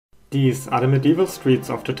These are the medieval streets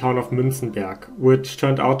of the town of Münzenberg, which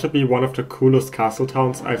turned out to be one of the coolest castle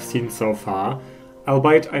towns I've seen so far,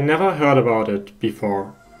 albeit I never heard about it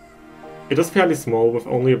before. It is fairly small with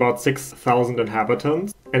only about 6,000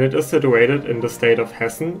 inhabitants, and it is situated in the state of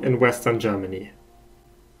Hessen in western Germany.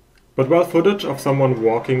 But while footage of someone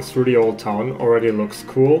walking through the old town already looks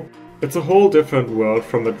cool, it's a whole different world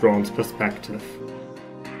from a drone's perspective.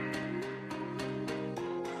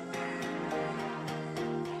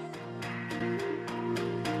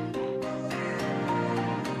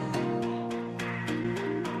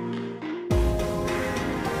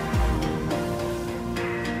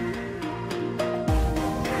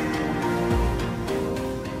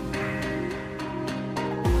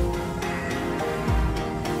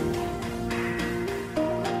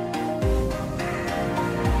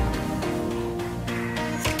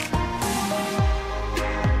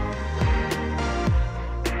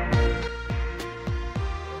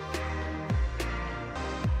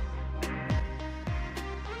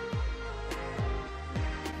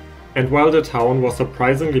 And while the town was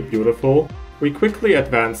surprisingly beautiful, we quickly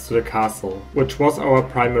advanced to the castle, which was our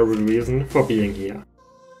primary reason for being here.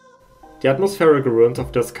 The atmospheric ruins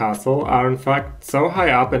of this castle are in fact so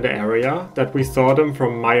high up in the area that we saw them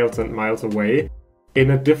from miles and miles away,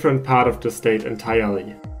 in a different part of the state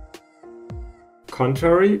entirely.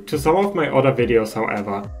 Contrary to some of my other videos,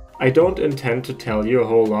 however, I don't intend to tell you a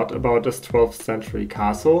whole lot about this 12th century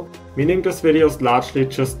castle, meaning this video is largely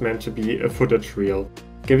just meant to be a footage reel,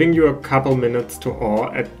 giving you a couple minutes to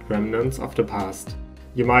awe at remnants of the past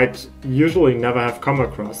you might usually never have come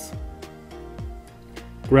across.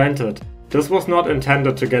 Granted, this was not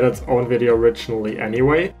intended to get its own video originally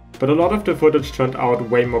anyway, but a lot of the footage turned out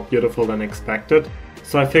way more beautiful than expected,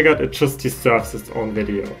 so I figured it just deserves its own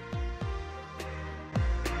video.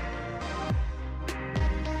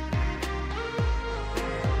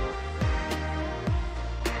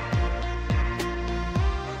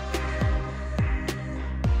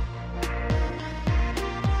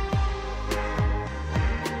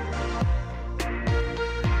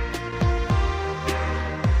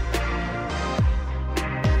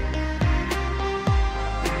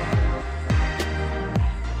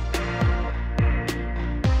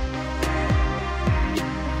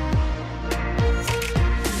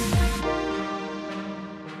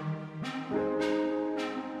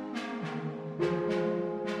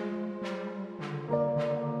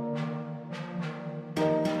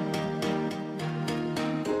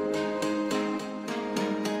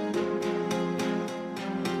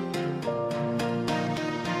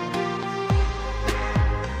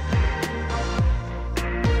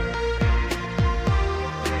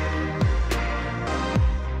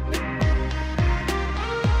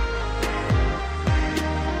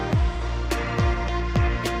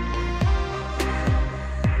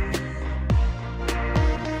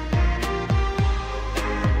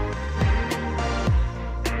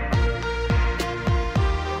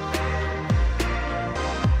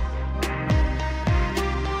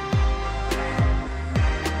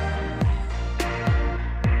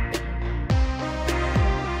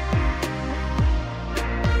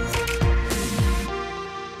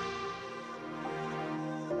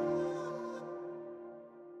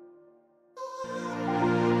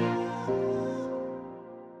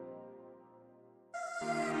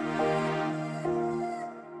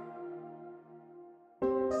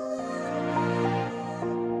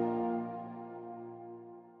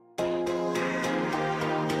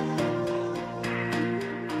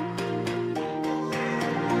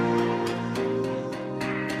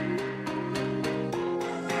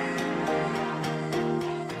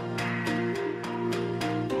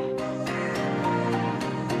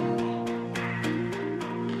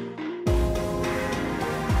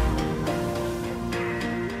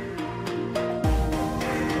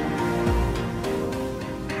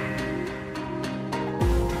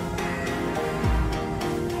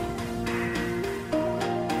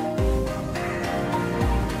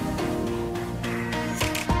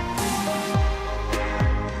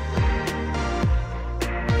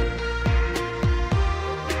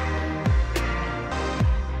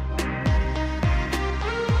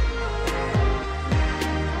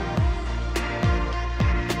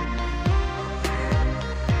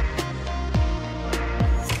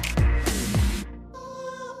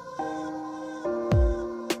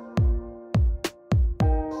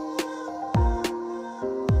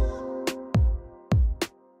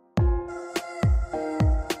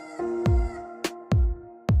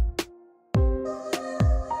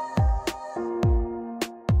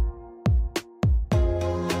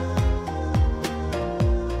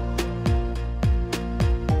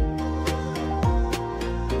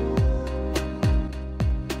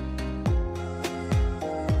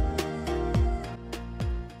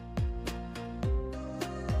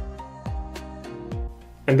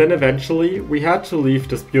 And then eventually we had to leave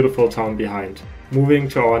this beautiful town behind, moving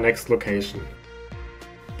to our next location.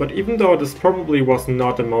 But even though this probably was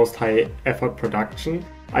not the most high effort production,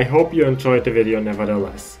 I hope you enjoyed the video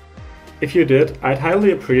nevertheless. If you did, I'd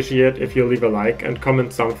highly appreciate if you leave a like and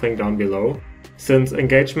comment something down below, since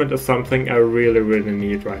engagement is something I really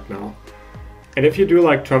need right now. And if you do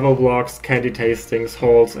like travel vlogs, candy tastings,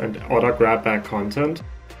 hauls and other grab bag content,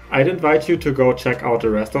 I'd invite you to go check out the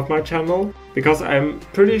rest of my channel, because I'm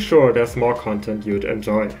pretty sure there's more content you'd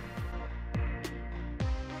enjoy.